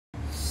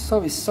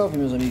Salve, salve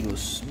meus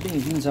amigos,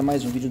 bem-vindos a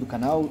mais um vídeo do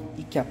canal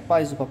e que a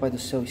paz do Papai do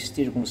Céu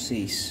esteja com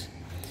vocês.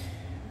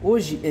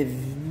 Hoje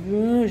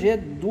é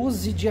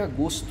 12 de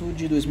agosto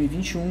de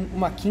 2021,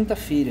 uma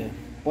quinta-feira.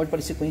 Pode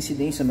parecer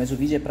coincidência, mas o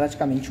vídeo é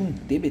praticamente um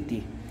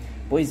TBT.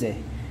 Pois é,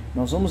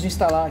 nós vamos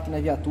instalar aqui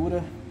na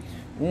viatura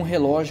um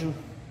relógio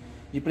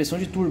de pressão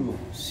de turbo.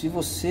 Se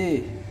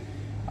você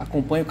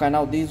acompanha o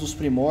canal desde os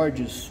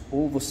primórdios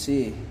ou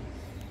você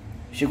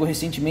chegou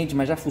recentemente,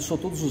 mas já fuçou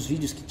todos os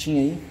vídeos que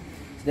tinha aí,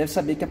 você deve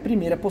saber que a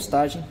primeira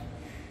postagem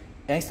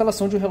é a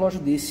instalação de um relógio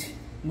desse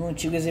no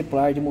antigo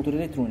exemplar de motor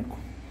eletrônico.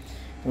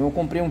 Então eu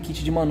comprei um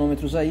kit de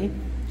manômetros aí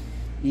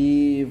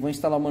e vou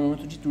instalar o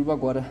manômetro de turbo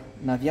agora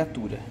na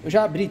viatura. Eu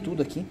já abri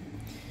tudo aqui,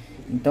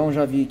 então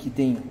já vi que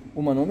tem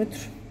o manômetro.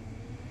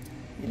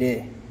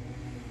 Ele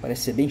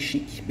parece ser bem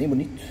chique, bem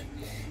bonito.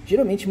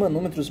 Geralmente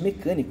manômetros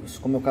mecânicos,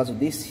 como é o caso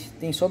desse,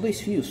 tem só dois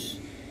fios,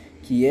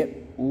 que é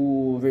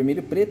o vermelho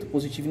e preto,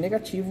 positivo e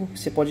negativo, que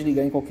você pode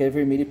ligar em qualquer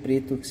vermelho e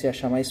preto que você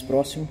achar mais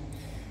próximo,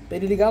 para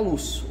ele ligar a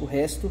luz. O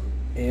resto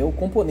é o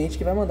componente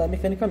que vai mandar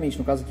mecanicamente,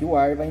 no caso aqui o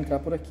ar vai entrar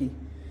por aqui,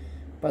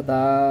 para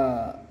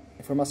dar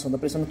informação da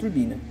pressão na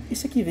turbina.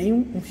 Esse aqui vem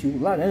um fio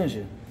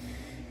laranja,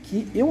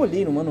 que eu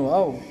olhei no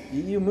manual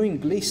e o meu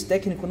inglês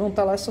técnico não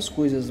tá lá essas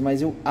coisas,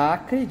 mas eu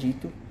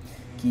acredito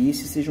que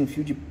esse seja um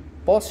fio de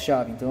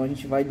pós-chave. Então a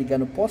gente vai ligar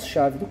no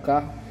pós-chave do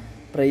carro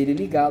para ele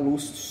ligar a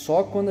luz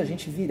só quando a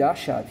gente virar a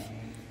chave,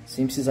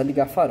 sem precisar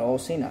ligar farol,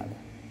 sem nada.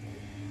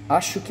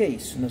 Acho que é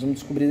isso, nós vamos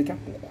descobrir daqui a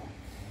pouco.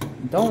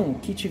 Então o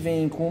kit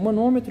vem com o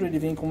manômetro, ele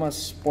vem com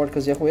umas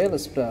porcas e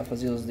arruelas para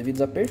fazer os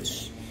devidos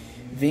apertos.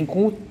 Vem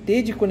com o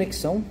T de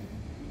conexão.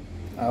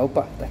 Ah,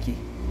 opa, tá aqui.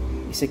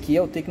 Esse aqui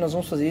é o T que nós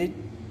vamos fazer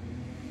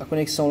a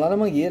conexão lá na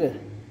mangueira,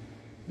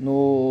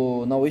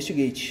 na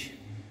wastegate.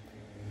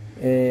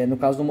 No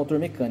caso do motor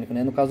mecânico,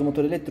 né? No caso do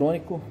motor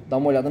eletrônico, dá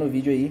uma olhada no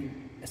vídeo aí.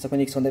 Essa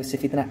conexão deve ser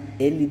feita na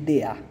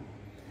LDA.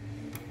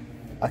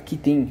 Aqui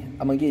tem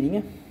a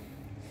mangueirinha.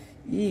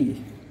 E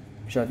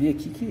já vi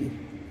aqui que...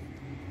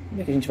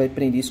 Como é que a gente vai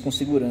prender isso com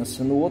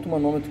segurança? No outro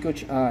manômetro que eu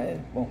tinha...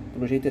 bom,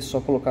 pelo jeito é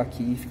só colocar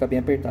aqui e ficar bem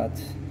apertado.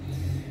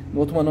 No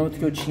outro manômetro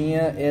que eu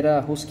tinha era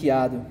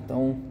rosqueado,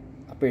 então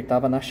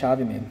apertava na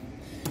chave mesmo.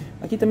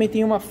 Aqui também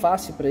tem uma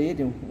face para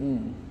ele,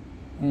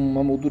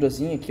 uma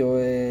moldurazinha que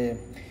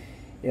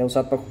é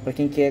usado para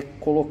quem quer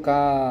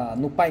colocar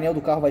no painel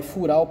do carro, vai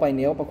furar o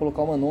painel para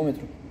colocar o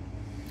manômetro.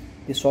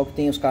 Pessoal que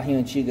tem os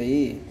carrinhos antigos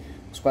aí,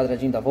 os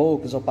quadradinhos da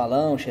Volkswagen,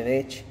 Opalão,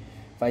 Chevette,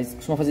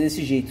 costuma fazer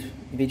desse jeito.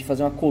 Em vez de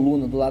fazer uma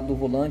coluna do lado do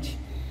volante,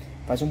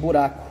 faz um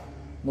buraco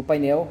no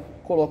painel,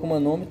 coloca o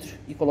manômetro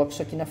e coloca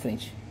isso aqui na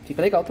frente.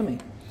 Fica legal também.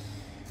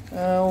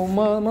 O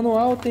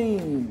manual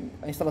tem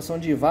a instalação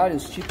de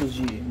vários tipos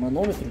de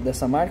manômetro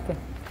dessa marca.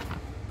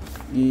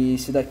 E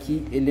esse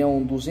daqui ele é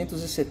um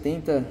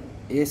 270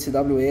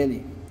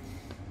 SWL.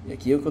 E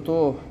aqui é o que eu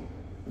estou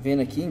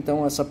vendo aqui.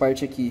 Então essa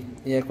parte aqui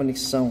é a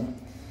conexão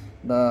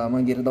da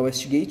mangueira da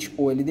wastegate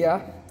ou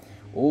LDA,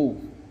 ou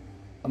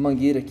a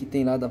mangueira que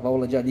tem lá da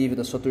válvula de alívio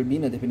da sua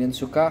turbina, dependendo do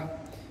seu carro.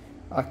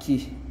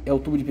 Aqui é o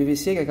tubo de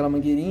PVC, que é aquela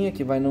mangueirinha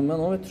que vai no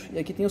manômetro. E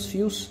aqui tem os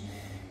fios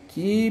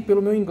que, pelo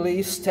meu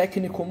inglês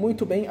técnico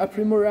muito bem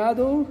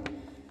aprimorado,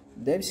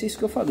 deve ser isso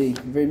que eu falei.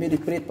 Vermelho e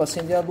preto para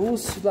acender a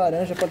luz e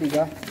laranja para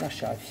ligar na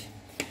chave.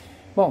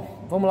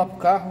 Bom, vamos lá pro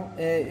carro.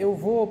 Eu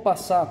vou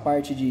passar a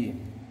parte de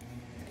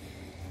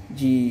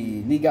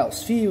ligar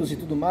os fios e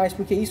tudo mais,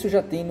 porque isso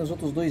já tem nos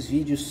outros dois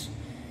vídeos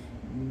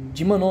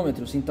de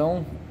manômetros.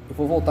 Então eu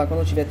vou voltar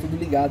quando eu tiver tudo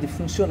ligado e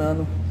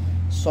funcionando,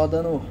 só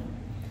dando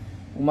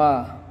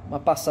uma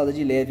passada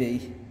de leve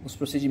aí nos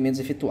procedimentos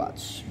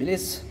efetuados,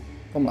 beleza?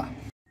 Vamos lá.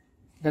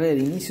 Galera,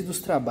 início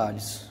dos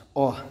trabalhos.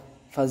 Ó,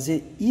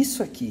 fazer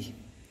isso aqui,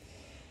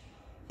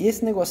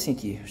 esse negocinho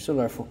aqui, o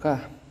celular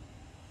focar,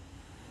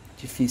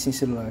 difícil em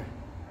celular.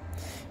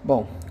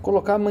 Bom,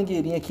 colocar a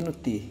mangueirinha aqui no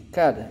T.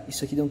 Cara,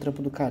 isso aqui deu um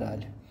trampo do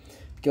caralho.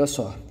 Porque olha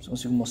só, se eu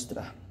consigo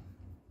mostrar.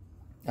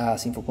 Ah,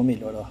 assim focou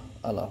melhor, ó.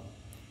 Olha lá, ó.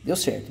 Deu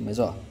certo, mas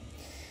ó,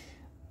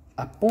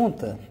 a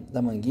ponta da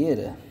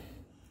mangueira,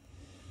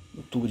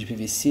 o tubo de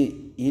PVC,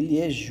 ele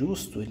é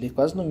justo, ele é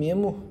quase no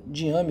mesmo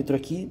diâmetro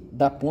aqui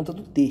da ponta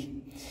do T.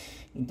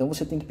 Então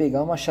você tem que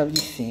pegar uma chave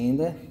de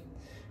fenda,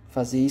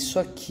 fazer isso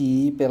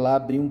aqui, para ela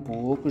abrir um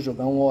pouco,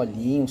 jogar um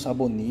olhinho, um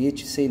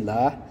sabonete, sei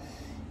lá,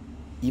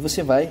 e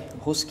você vai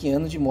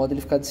rosqueando de modo a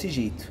ele ficar desse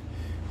jeito.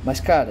 Mas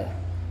cara,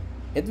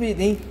 é doido,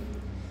 hein?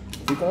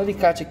 Fui com o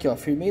alicate aqui, ó,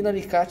 firmei no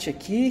alicate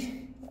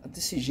aqui,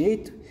 desse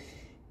jeito,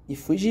 e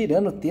fui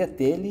girando o T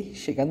até ele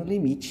chegar no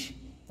limite,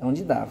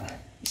 onde dava.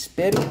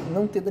 Espero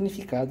não ter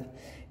danificado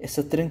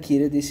essa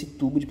tranqueira desse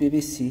tubo de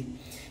PVC,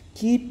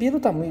 que pelo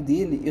tamanho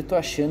dele eu tô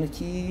achando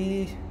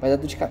que vai dar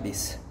dor de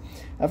cabeça.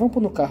 Aí vamos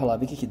pôr no carro lá,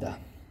 ver o que dá.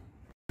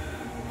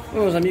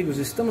 Bom, meus amigos,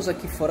 estamos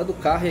aqui fora do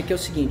carro e aqui é o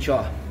seguinte,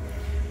 ó.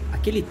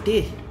 Aquele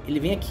T, ele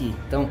vem aqui.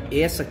 Então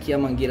essa aqui é a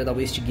mangueira da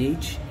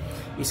wastegate.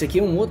 Esse aqui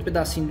é um outro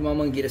pedacinho de uma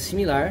mangueira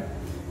similar,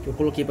 que eu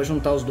coloquei para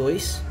juntar os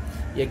dois.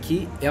 E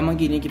aqui é a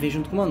mangueirinha que vem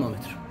junto com o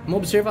manômetro. Uma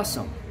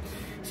observação.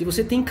 Se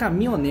você tem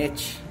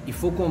caminhonete e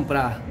for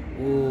comprar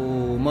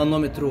o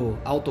manômetro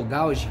auto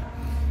gauge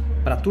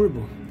para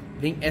turbo,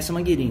 vem essa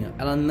mangueirinha.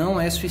 Ela não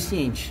é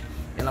suficiente.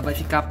 Ela vai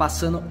ficar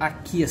passando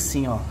aqui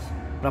assim, ó,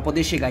 para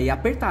poder chegar. E é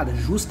apertada,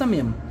 justa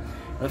mesmo.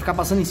 Ela vai ficar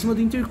passando em cima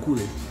do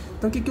intercooler.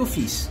 Então o que eu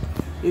fiz?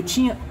 Eu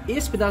tinha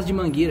esse pedaço de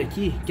mangueira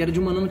aqui, que era de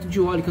um manômetro de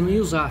óleo que eu não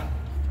ia usar.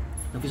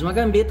 Eu fiz uma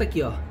gambeta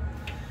aqui, ó.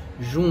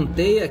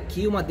 Juntei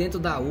aqui uma dentro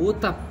da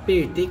outra,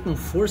 apertei com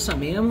força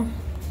mesmo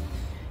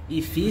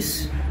e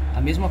fiz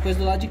a mesma coisa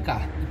do lado de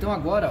cá. Então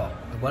agora,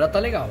 ó, agora tá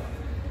legal.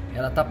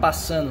 Ela tá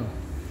passando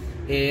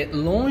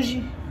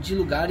longe de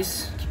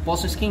lugares que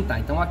possam esquentar.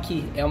 Então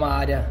aqui é uma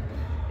área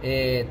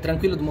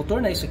tranquila do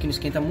motor, né? Isso aqui não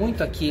esquenta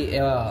muito. Aqui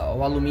é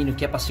o alumínio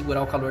que é para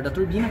segurar o calor da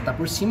turbina, tá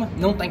por cima,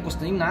 não tá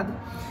encostando em nada.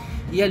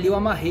 E ali eu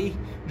amarrei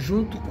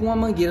junto com a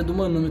mangueira do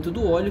manômetro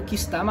do óleo que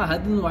está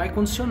amarrado no ar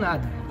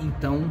condicionado.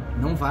 Então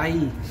não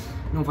vai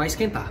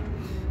esquentar.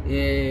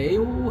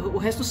 O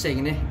resto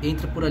segue, né?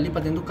 Entra por ali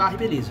para dentro do carro e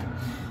beleza.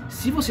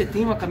 Se você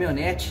tem uma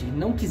caminhonete e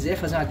não quiser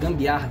fazer uma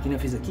gambiarra que nem eu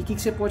fiz aqui, o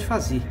que você pode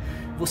fazer?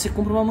 Você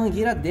compra uma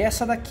mangueira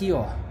dessa daqui,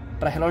 ó,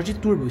 para relógio de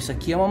turbo. Isso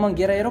aqui é uma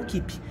mangueira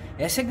Aerokeep.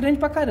 Essa é grande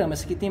pra caramba,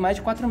 essa aqui tem mais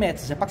de 4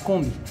 metros, é pra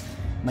Kombi.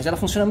 Mas ela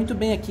funciona muito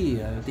bem aqui,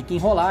 eu tenho que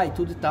enrolar e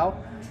tudo e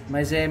tal,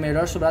 mas é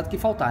melhor sobrar do que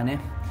faltar, né?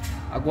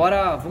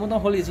 Agora vamos dar um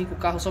rolezinho com o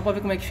carro só pra ver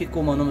como é que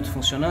ficou o manômetro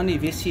funcionando e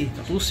ver se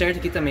tá tudo certo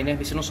aqui também, né?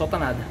 Ver se não solta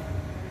nada.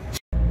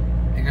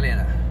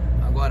 Galera,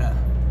 agora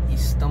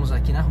estamos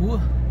aqui na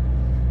rua.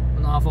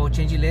 Vou dar uma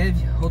voltinha de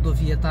leve, a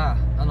rodovia tá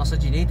à nossa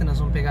direita, nós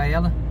vamos pegar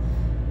ela.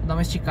 Vou dar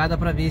uma esticada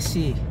pra ver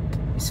se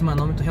esse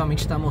manômetro realmente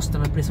está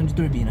mostrando a pressão de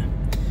turbina.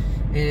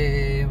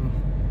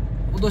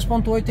 O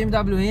 2.8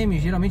 MWM,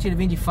 geralmente ele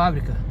vem de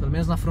fábrica, pelo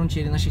menos na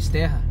Frontier e na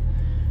X-Terra,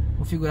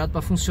 configurado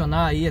para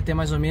funcionar aí até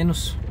mais ou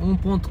menos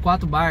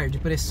 1.4 bar de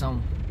pressão.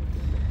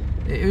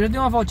 Eu já dei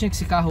uma voltinha com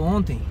esse carro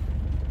ontem,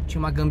 tinha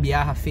uma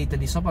gambiarra feita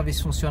ali só para ver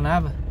se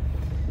funcionava,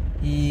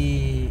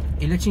 e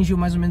ele atingiu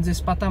mais ou menos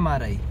esse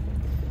patamar aí.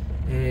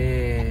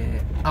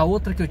 A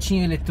outra que eu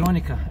tinha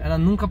eletrônica, ela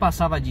nunca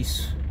passava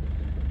disso,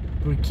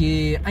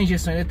 porque a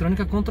injeção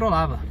eletrônica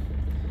controlava.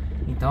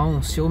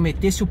 Então se eu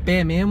metesse o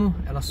pé mesmo,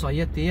 ela só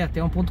ia ter até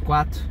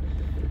 1.4,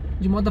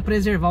 de modo a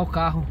preservar o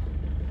carro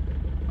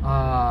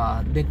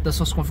dentro das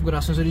suas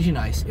configurações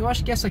originais. Eu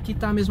acho que essa aqui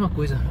tá a mesma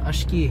coisa.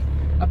 Acho que,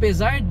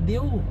 apesar de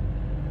eu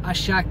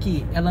achar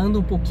que ela anda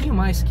um pouquinho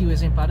mais que o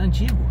exemplar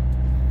antigo,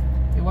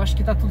 eu acho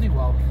que tá tudo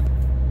igual.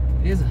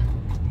 Beleza?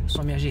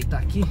 Só me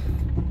ajeitar aqui.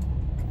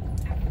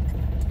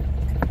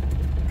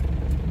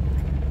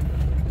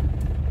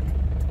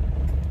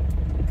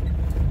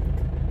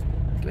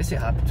 Aqui vai ser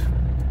rápido,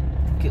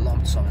 1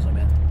 quilômetro só mais ou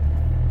menos.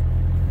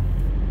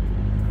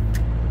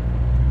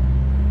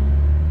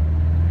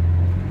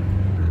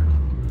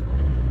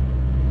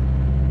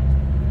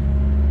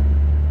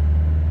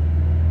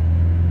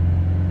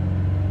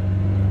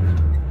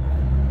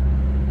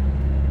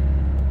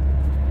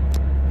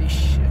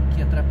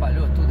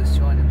 Atrapalhou tudo esse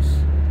ônibus.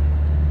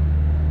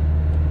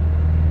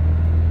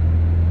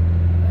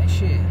 Vai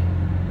encher.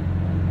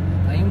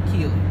 Tá em 1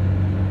 quilo.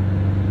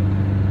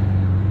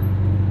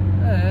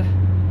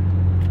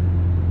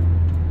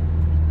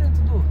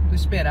 Dentro do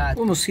esperado.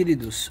 Bom, meus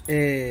queridos,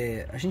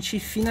 a gente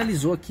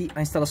finalizou aqui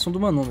a instalação do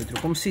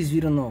manômetro. Como vocês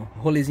viram no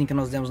rolezinho que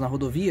nós demos na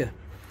rodovia,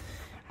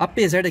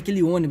 apesar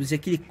daquele ônibus e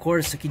aquele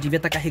Corsa que devia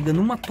estar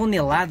carregando 1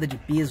 tonelada de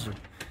peso,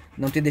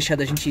 não ter deixado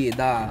a gente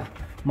dar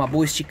uma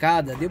boa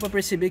esticada, deu para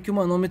perceber que o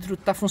manômetro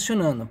tá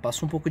funcionando.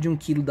 Passou um pouco de 1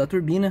 quilo da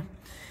turbina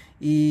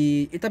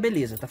e tá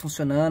beleza, tá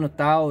funcionando,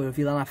 tal. Eu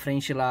vi lá na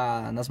frente,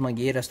 lá nas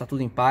mangueiras, tá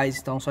tudo em paz,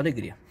 então só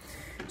alegria.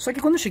 Só que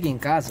quando eu cheguei em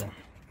casa,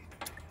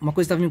 uma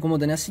coisa que estava me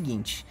incomodando é a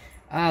seguinte: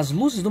 as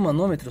luzes do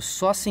manômetro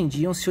só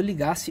acendiam se eu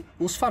ligasse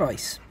os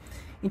faróis.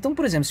 Então,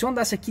 por exemplo, se eu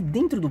andasse aqui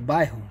dentro do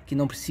bairro, que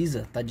não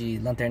precisa tá de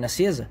lanterna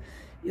acesa,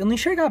 eu não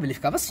enxergava, ele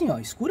ficava assim, ó,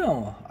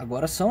 escurão, ó.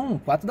 Agora são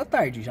 4 da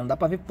tarde, já não dá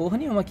pra ver porra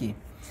nenhuma aqui.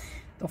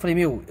 Então eu falei,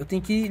 meu, eu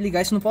tenho que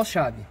ligar isso no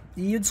pós-chave.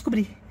 E eu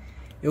descobri,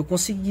 eu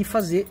consegui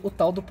fazer o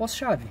tal do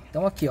pós-chave.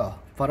 Então aqui, ó,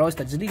 o farol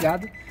está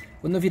desligado.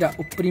 Quando eu virar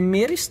o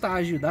primeiro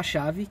estágio da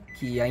chave,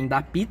 que ainda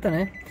apita,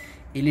 né,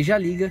 ele já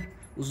liga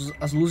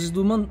as luzes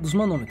dos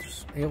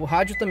manômetros. O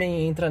rádio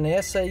também entra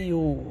nessa e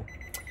o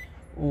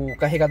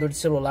carregador de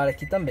celular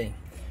aqui também.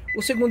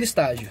 O segundo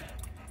estágio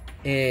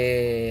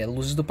é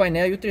luzes do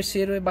painel e o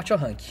terceiro é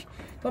bate-arranque.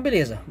 Então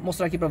beleza, vou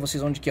mostrar aqui pra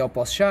vocês onde que é o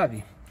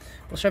pós-chave.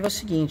 O pós-chave é o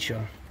seguinte, ó.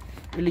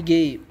 Eu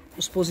liguei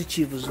os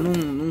positivos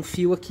num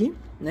fio aqui,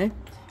 né?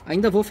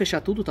 Ainda vou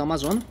fechar tudo, tá uma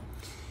zona.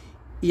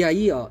 E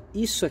aí, ó,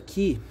 isso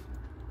aqui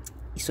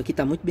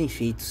tá muito bem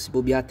feito. Se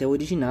bobear até o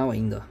original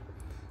ainda, ó.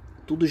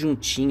 Tudo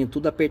juntinho,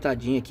 tudo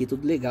apertadinho aqui,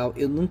 tudo legal.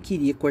 Eu não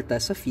queria cortar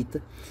essa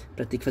fita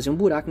pra ter que fazer um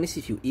buraco nesse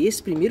fio. E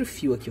esse primeiro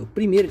fio aqui, ó, o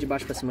primeiro de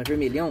baixo pra cima,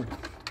 vermelhão,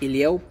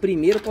 ele é o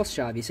primeiro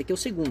pós-chave. Esse aqui é o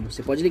segundo.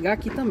 Você pode ligar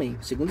aqui também,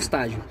 o segundo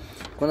estágio,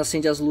 quando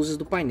acende as luzes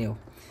do painel.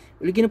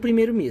 Eu liguei no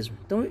primeiro mesmo.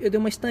 Então eu dei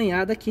uma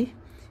estanhada aqui.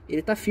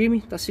 Ele tá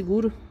firme, tá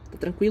seguro, tá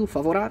tranquilo,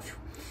 favorável.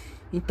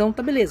 Então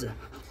tá beleza.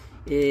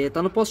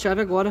 Tá no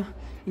pós-chave agora,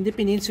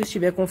 independente se eu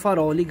estiver com o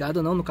farol ligado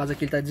ou não. No caso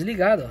aqui ele tá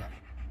desligado, ó.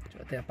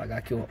 até apagar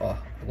aqui, ó.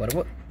 Agora eu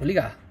vou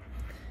ligar.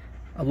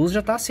 A luz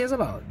já tá acesa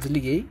lá, ó.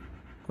 Desliguei,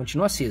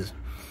 continua acesa.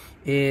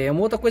 Uma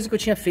outra coisa que eu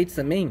tinha feito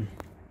também,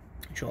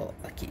 deixa eu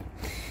aqui.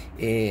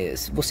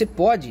 Você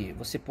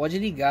pode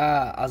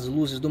ligar as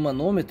luzes do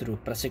manômetro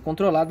para ser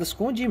controladas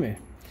com o dimmer.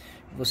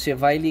 Você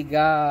vai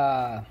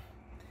ligar,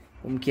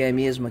 como que é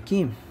mesmo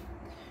aqui?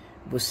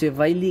 Você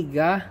vai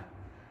ligar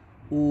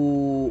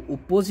o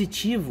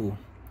positivo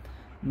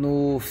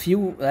no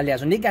fio,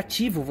 aliás, o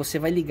negativo você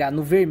vai ligar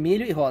no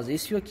vermelho e rosa.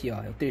 Esse fio aqui,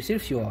 ó, é o terceiro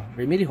fio, ó,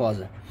 vermelho e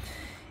rosa.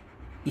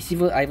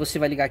 Aí você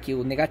vai ligar aqui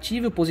o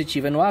negativo, o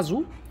positivo é no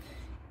azul.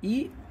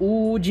 E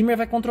o dimmer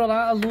vai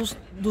controlar a luz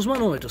dos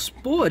manômetros.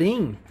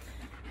 Porém,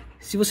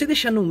 se você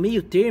deixar no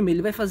meio termo,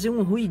 ele vai fazer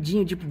um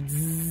ruidinho tipo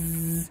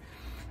zzz,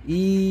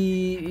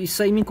 e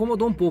isso aí me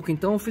incomodou um pouco.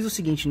 Então eu fiz o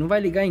seguinte, não vai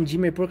ligar em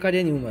dimmer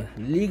porcaria nenhuma.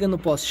 Liga no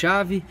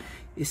pós-chave.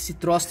 Esse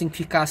troço tem que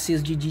ficar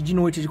aceso de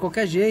noite de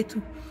qualquer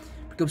jeito,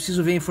 porque eu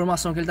preciso ver a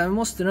informação que ele tá me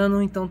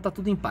mostrando. Então tá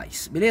tudo em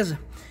paz, beleza?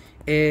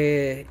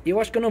 Eu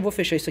acho que eu não vou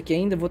fechar isso aqui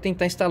ainda. Vou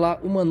tentar instalar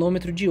o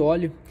manômetro de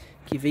óleo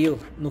que veio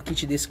no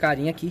kit desse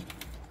carinha aqui.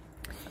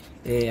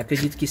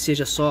 Acredito que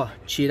seja só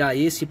tirar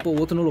esse e pôr o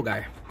outro no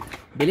lugar.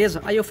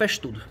 Beleza? Aí eu fecho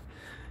tudo.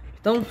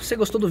 Então, se você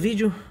gostou do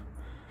vídeo,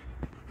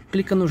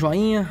 clica no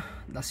joinha,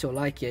 dá seu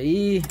like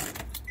aí,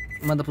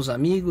 manda pros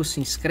amigos, se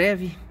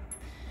inscreve.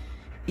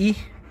 E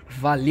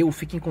valeu,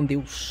 fiquem com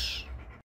Deus.